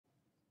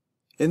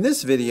In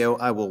this video,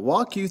 I will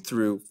walk you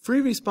through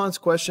free response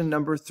question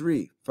number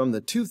 3 from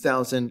the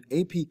 2000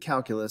 AP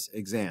Calculus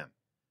exam.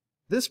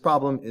 This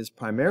problem is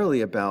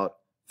primarily about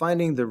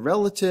finding the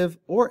relative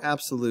or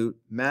absolute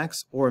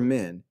max or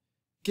min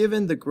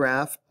given the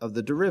graph of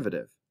the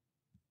derivative.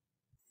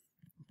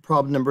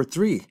 Problem number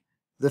 3.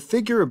 The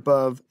figure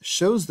above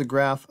shows the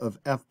graph of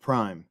f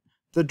prime,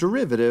 the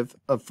derivative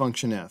of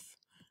function f,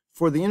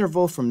 for the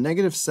interval from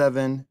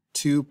 -7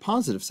 to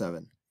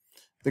 +7.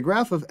 The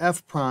graph of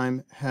f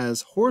prime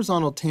has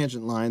horizontal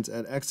tangent lines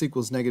at x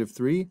equals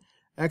 -3,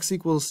 x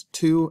equals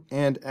 2,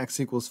 and x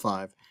equals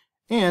 5,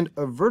 and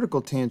a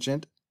vertical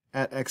tangent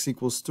at x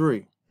equals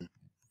 3.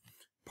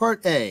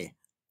 Part A.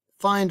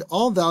 Find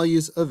all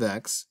values of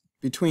x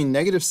between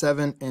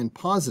 -7 and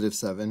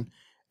 +7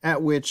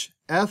 at which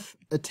f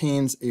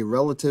attains a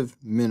relative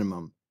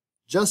minimum.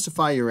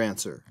 Justify your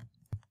answer.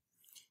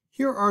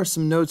 Here are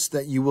some notes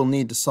that you will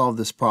need to solve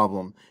this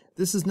problem.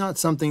 This is not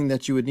something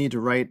that you would need to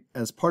write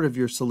as part of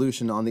your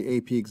solution on the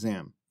AP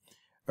exam.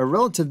 A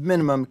relative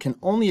minimum can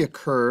only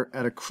occur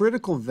at a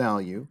critical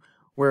value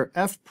where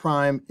f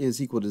prime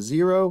is equal to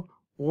 0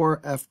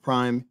 or f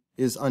prime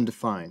is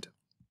undefined.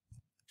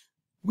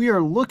 We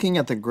are looking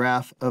at the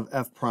graph of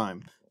f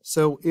prime,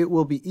 so it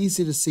will be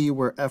easy to see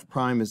where f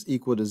prime is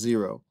equal to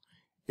 0.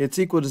 It's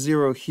equal to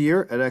 0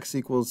 here at x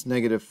equals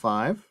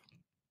 -5,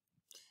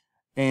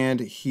 and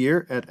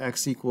here at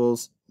x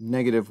equals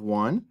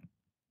 -1,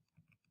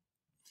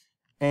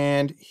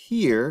 and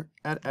here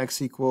at x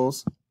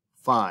equals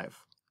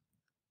 5.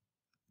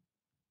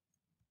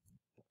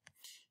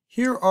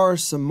 Here are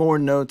some more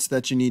notes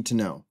that you need to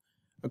know.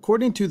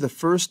 According to the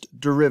first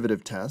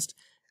derivative test,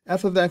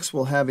 f of x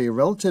will have a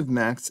relative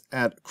max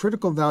at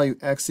critical value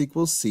x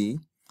equals c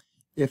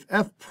if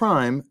f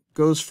prime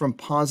goes from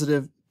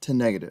positive to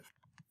negative.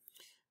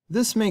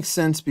 This makes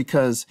sense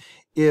because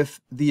if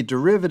the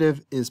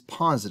derivative is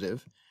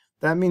positive,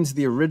 that means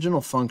the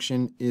original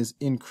function is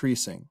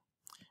increasing.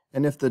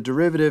 And if the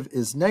derivative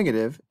is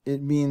negative,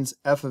 it means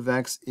f of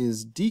x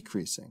is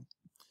decreasing.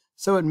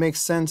 So it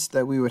makes sense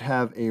that we would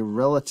have a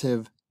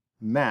relative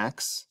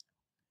max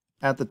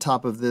at the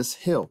top of this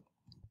hill.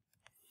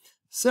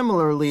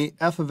 Similarly,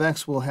 f of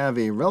x will have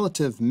a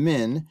relative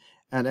min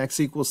at x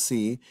equals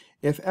c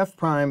if f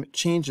prime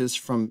changes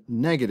from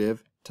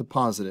negative to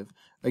positive.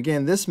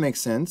 Again, this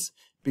makes sense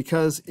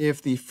because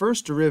if the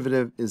first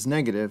derivative is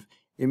negative,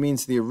 it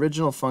means the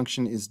original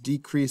function is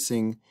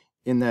decreasing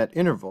in that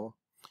interval.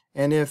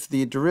 And if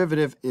the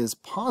derivative is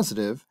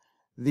positive,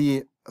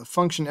 the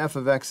function f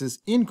of x is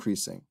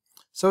increasing.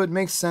 So it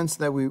makes sense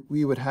that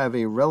we would have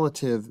a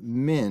relative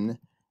min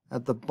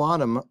at the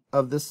bottom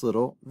of this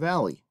little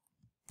valley.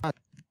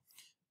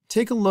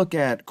 Take a look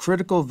at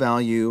critical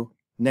value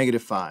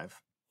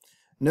 -5.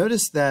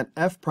 Notice that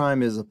f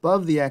prime is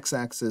above the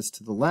x-axis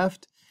to the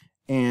left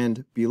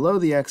and below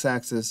the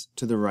x-axis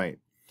to the right.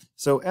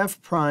 So f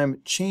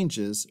prime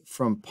changes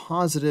from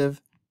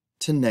positive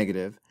to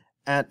negative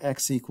at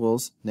x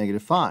equals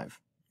 -5.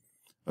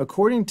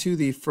 According to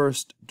the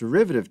first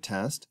derivative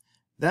test,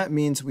 that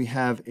means we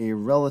have a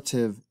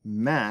relative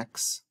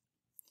max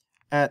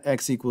at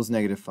x equals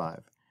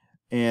 -5.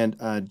 And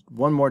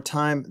one more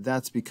time,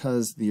 that's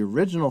because the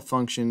original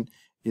function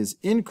is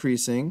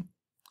increasing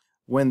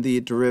when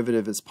the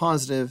derivative is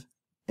positive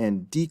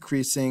and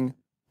decreasing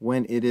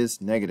when it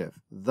is negative.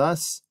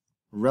 Thus,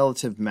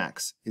 relative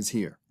max is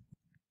here.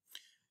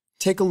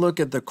 Take a look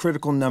at the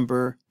critical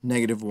number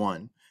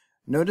 -1.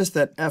 Notice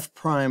that f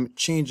prime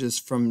changes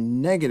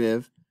from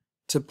negative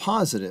to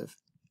positive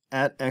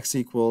at x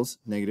equals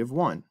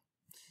 -1.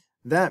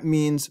 That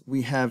means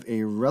we have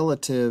a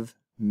relative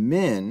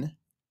min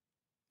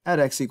at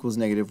x equals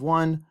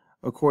 -1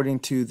 according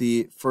to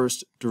the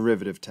first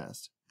derivative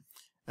test.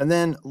 And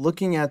then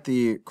looking at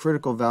the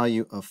critical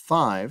value of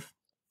 5,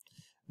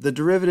 the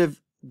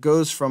derivative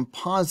goes from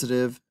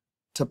positive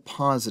to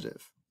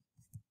positive.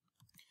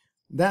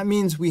 That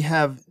means we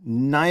have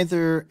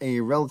neither a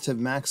relative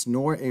max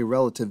nor a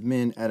relative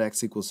min at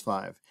x equals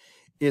 5.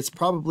 It's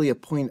probably a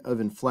point of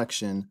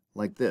inflection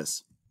like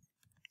this.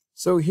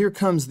 So here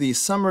comes the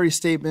summary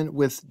statement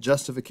with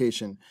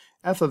justification.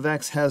 F of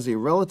x has a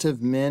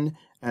relative min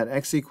at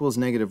x equals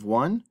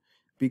 -1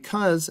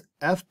 because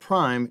f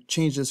prime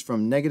changes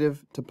from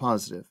negative to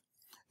positive.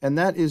 And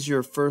that is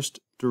your first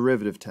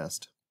derivative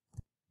test.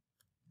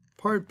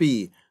 Part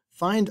B.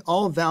 Find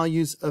all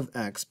values of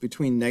x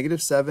between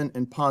 -7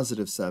 and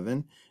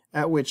 +7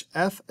 at which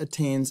f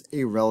attains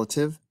a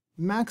relative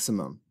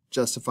maximum.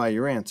 Justify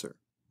your answer.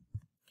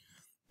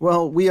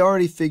 Well, we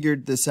already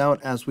figured this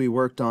out as we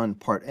worked on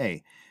Part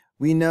A.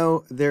 We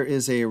know there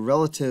is a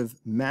relative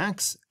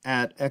max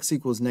at x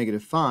equals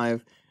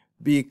 -5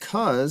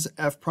 because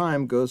f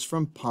prime goes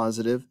from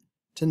positive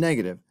to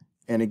negative.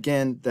 And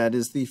again, that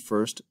is the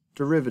first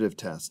derivative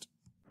test.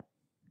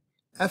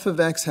 F of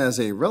x has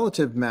a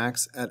relative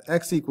max at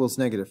x equals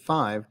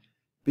 -5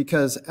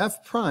 because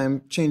f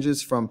prime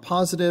changes from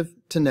positive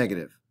to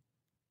negative.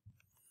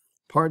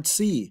 Part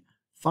C.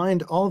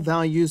 Find all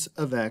values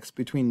of x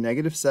between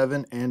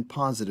 -7 and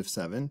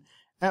 +7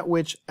 at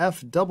which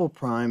f double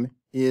prime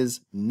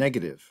is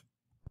negative.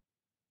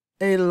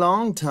 A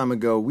long time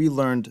ago, we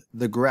learned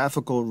the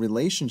graphical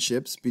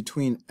relationships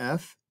between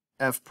f,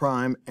 f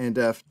prime, and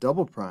f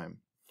double prime.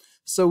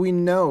 So we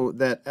know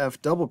that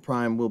f double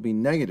prime will be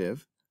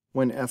negative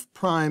when f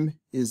prime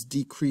is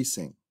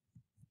decreasing.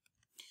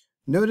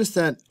 Notice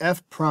that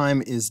f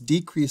prime is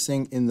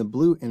decreasing in the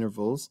blue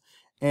intervals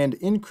and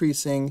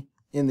increasing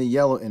in the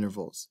yellow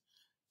intervals.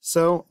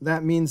 So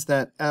that means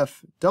that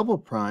f double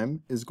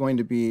prime is going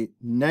to be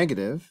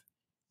negative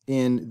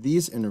in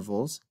these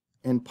intervals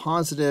and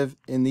positive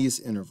in these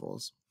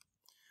intervals.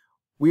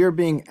 We are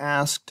being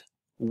asked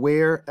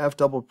where f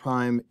double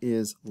prime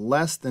is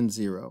less than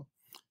 0.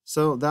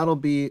 So that'll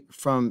be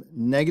from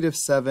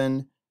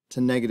 -7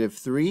 to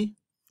 -3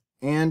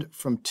 and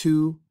from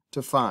 2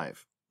 to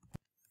 5.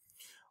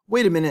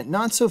 Wait a minute,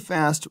 not so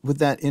fast with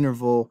that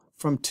interval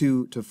from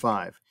 2 to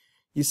 5.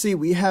 You see,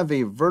 we have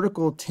a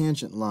vertical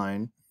tangent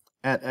line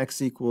at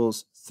x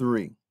equals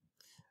 3.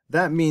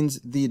 That means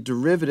the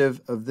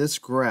derivative of this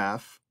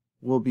graph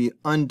will be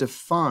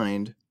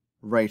undefined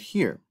right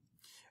here.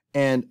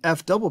 And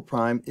f double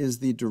prime is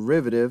the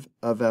derivative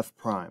of f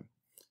prime.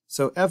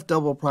 So f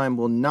double prime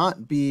will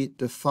not be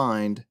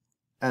defined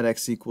at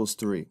x equals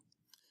 3.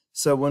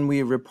 So when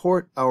we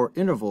report our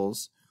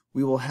intervals,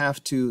 we will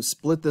have to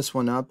split this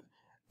one up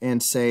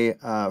and say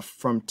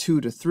from 2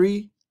 to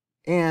 3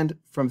 and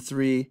from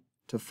 3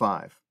 to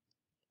 5.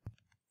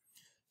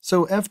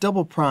 So f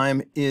double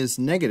prime is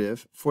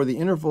negative for the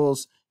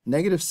intervals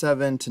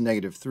 -7 to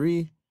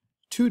 -3,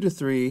 2 to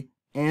 3,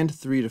 and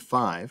 3 to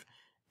 5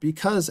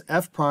 because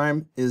f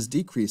prime is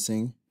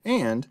decreasing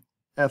and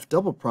f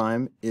double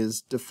prime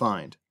is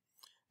defined.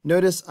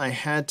 Notice I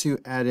had to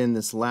add in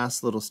this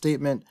last little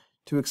statement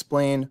to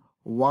explain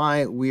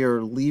why we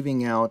are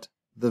leaving out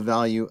the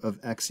value of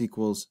x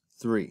equals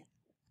 3.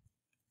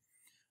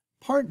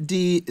 Part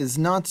D is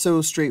not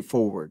so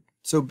straightforward,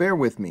 so bear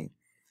with me.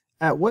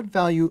 At what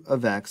value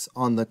of x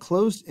on the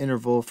closed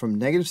interval from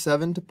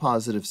 -7 to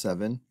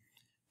 +7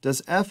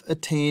 does f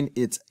attain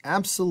its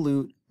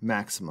absolute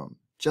maximum?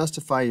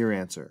 Justify your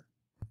answer.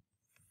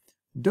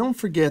 Don't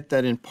forget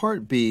that in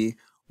Part B,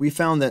 we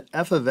found that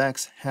f of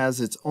x has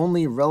its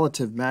only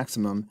relative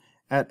maximum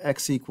at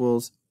x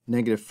equals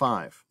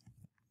 -5.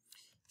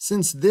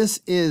 Since this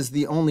is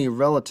the only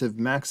relative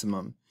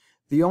maximum,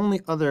 the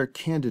only other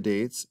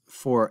candidates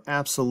for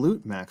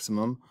absolute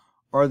maximum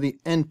are the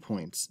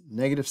endpoints,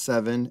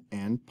 -7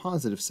 and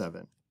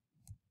 +7.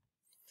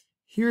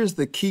 Here's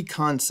the key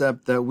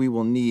concept that we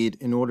will need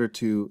in order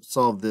to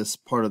solve this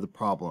part of the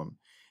problem.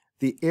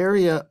 The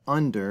area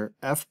under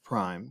f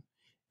prime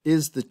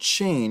is the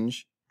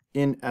change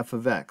in f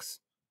of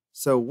x.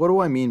 So what do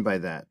I mean by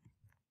that?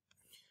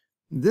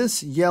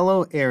 This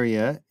yellow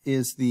area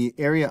is the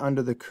area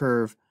under the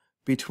curve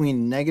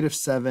between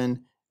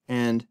 -7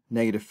 and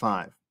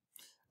 -5.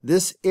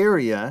 This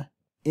area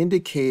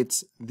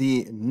indicates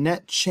the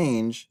net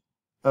change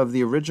of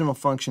the original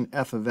function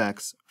f of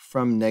x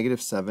from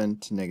 -7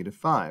 to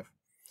 -5.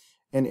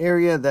 An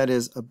area that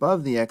is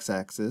above the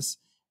x-axis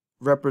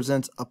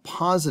represents a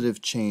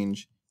positive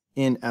change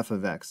in f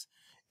of x.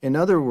 In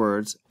other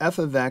words, f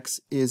of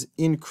x is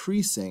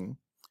increasing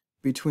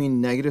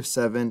between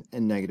 -7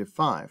 and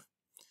 -5.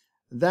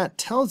 That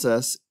tells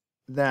us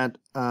that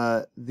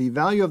the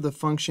value of the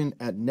function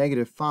at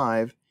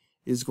 -5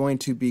 is going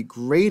to be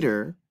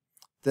greater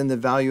than the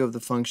value of the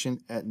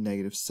function at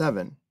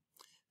 -7.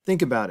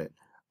 Think about it.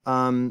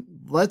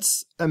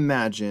 Let's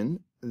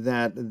imagine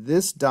that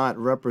this dot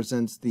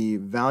represents the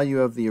value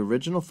of the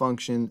original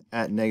function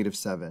at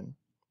 -7.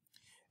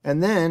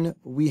 And then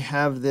we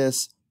have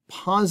this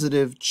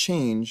positive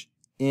change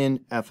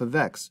in f of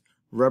x,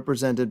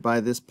 represented by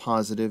this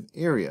positive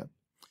area.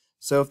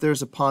 So if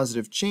there's a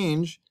positive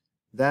change,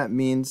 that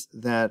means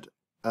that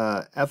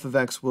f of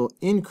x will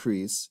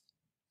increase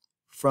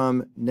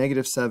from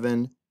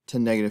 -7 to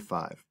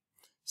 -5.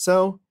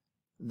 So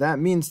that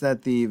means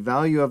that the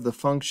value of the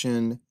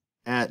function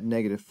at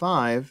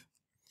 -5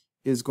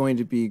 is going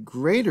to be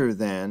greater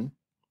than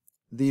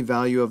the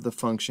value of the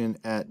function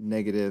at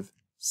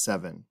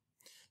 -7.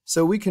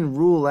 So we can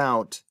rule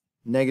out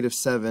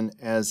 -7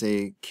 as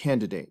a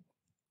candidate.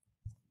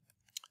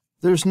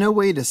 There's no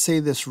way to say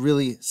this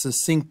really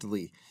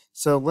succinctly,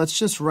 so let's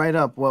just write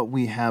up what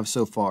we have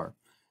so far.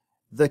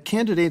 The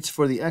candidates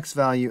for the x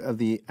value of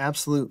the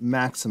absolute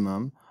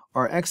maximum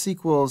are x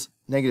equals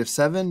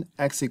 -7,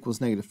 x equals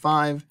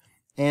 -5,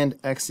 and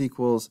x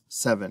equals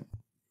 7.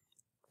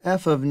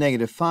 F of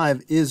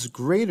 -5 is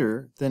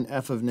greater than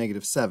f of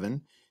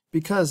 -7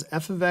 because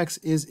f of x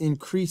is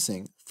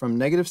increasing from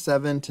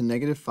 -7 to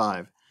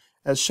 -5,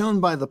 as shown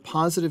by the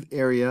positive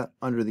area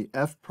under the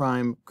f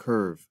prime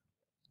curve.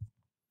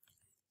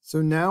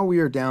 So now we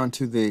are down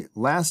to the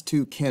last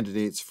two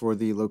candidates for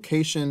the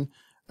location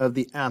of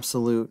the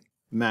absolute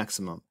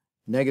maximum,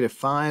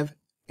 -5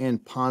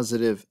 and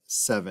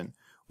 +7.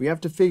 We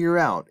have to figure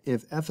out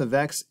if f of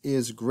x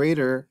is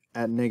greater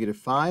at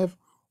 -5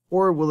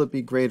 or will it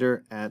be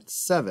greater at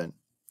 7.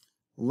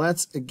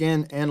 Let's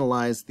again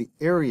analyze the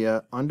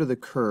area under the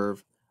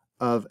curve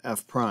of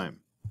f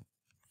prime.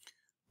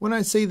 When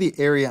I say the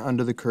area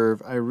under the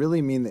curve, I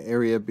really mean the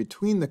area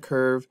between the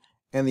curve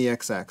and the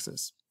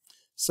x-axis.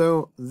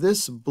 So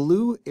this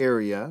blue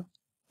area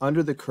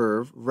under the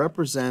curve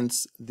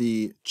represents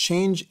the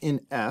change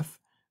in f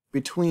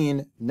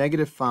between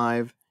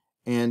 -5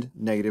 and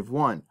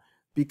 -1.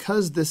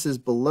 Because this is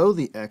below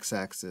the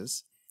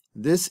x-axis,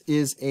 this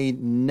is a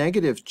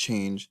negative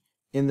change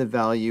in the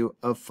value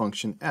of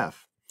function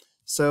f.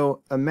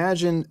 So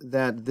imagine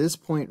that this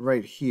point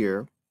right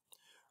here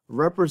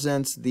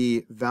represents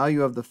the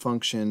value of the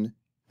function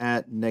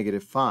at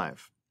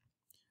 -5.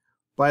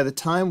 By the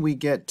time we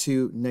get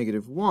to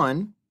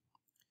 -1,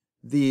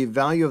 the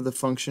value of the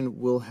function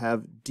will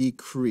have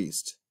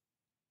decreased,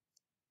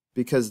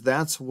 because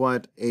that's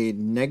what a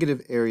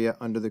negative area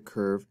under the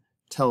curve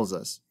tells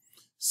us.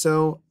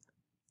 So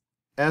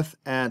f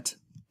at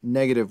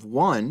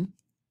 -1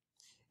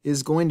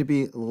 is going to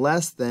be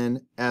less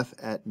than f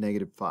at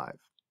 -5.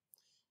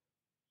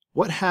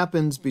 What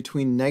happens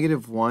between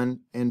 -1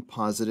 and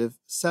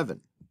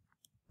 +7?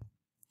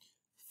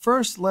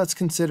 First, let's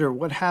consider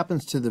what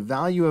happens to the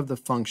value of the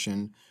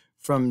function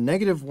from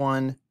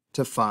 -1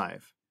 to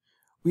 5.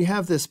 We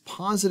have this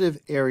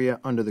positive area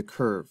under the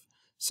curve,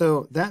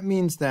 so that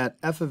means that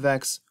f of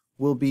x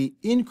will be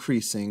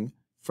increasing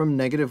from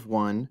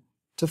 -1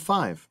 to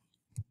 5.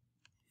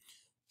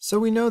 So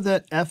we know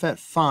that f at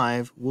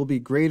 5 will be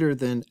greater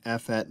than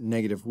f at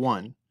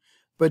 -1.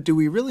 But do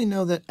we really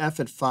know that f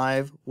at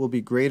 5 will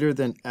be greater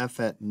than f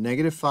at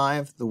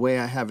 -5 the way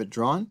I have it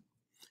drawn?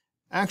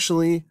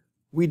 Actually,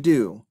 we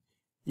do.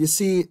 You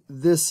see,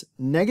 this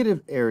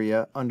negative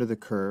area under the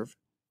curve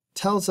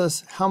tells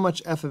us how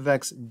much f of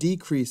x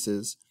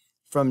decreases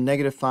from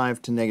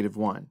 -5 to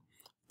 -1.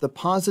 The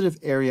positive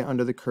area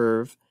under the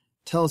curve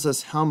tells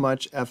us how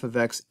much f of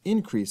x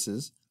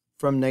increases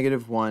from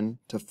 -1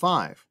 to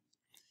 5.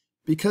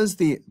 Because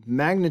the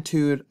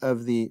magnitude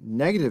of the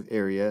negative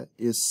area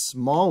is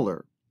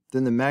smaller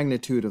than the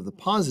magnitude of the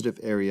positive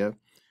area,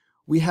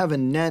 we have a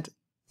net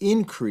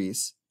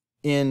increase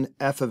in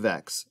f of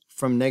x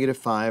from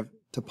 -5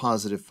 to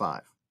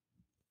 +5.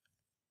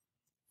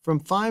 From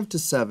 5 to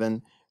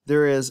 7,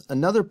 there is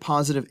another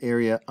positive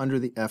area under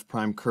the f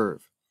prime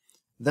curve.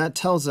 That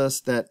tells us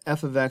that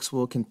f of x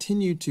will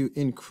continue to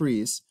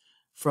increase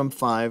from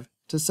 5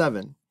 to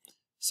 7.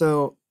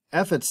 So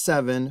f at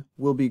 7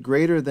 will be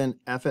greater than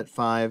f at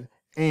 5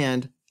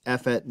 and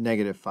f at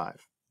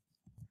 -5.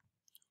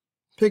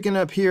 Picking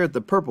up here at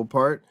the purple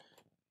part,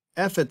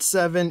 f at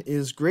 7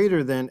 is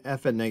greater than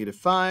f at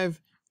 -5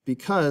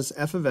 because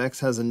f of x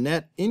has a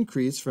net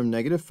increase from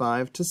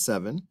 -5 to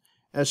 7,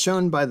 as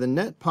shown by the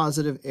net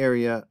positive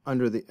area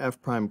under the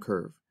f prime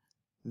curve.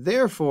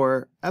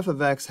 Therefore, f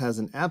of x has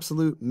an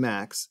absolute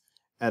max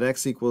at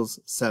x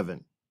equals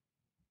 7.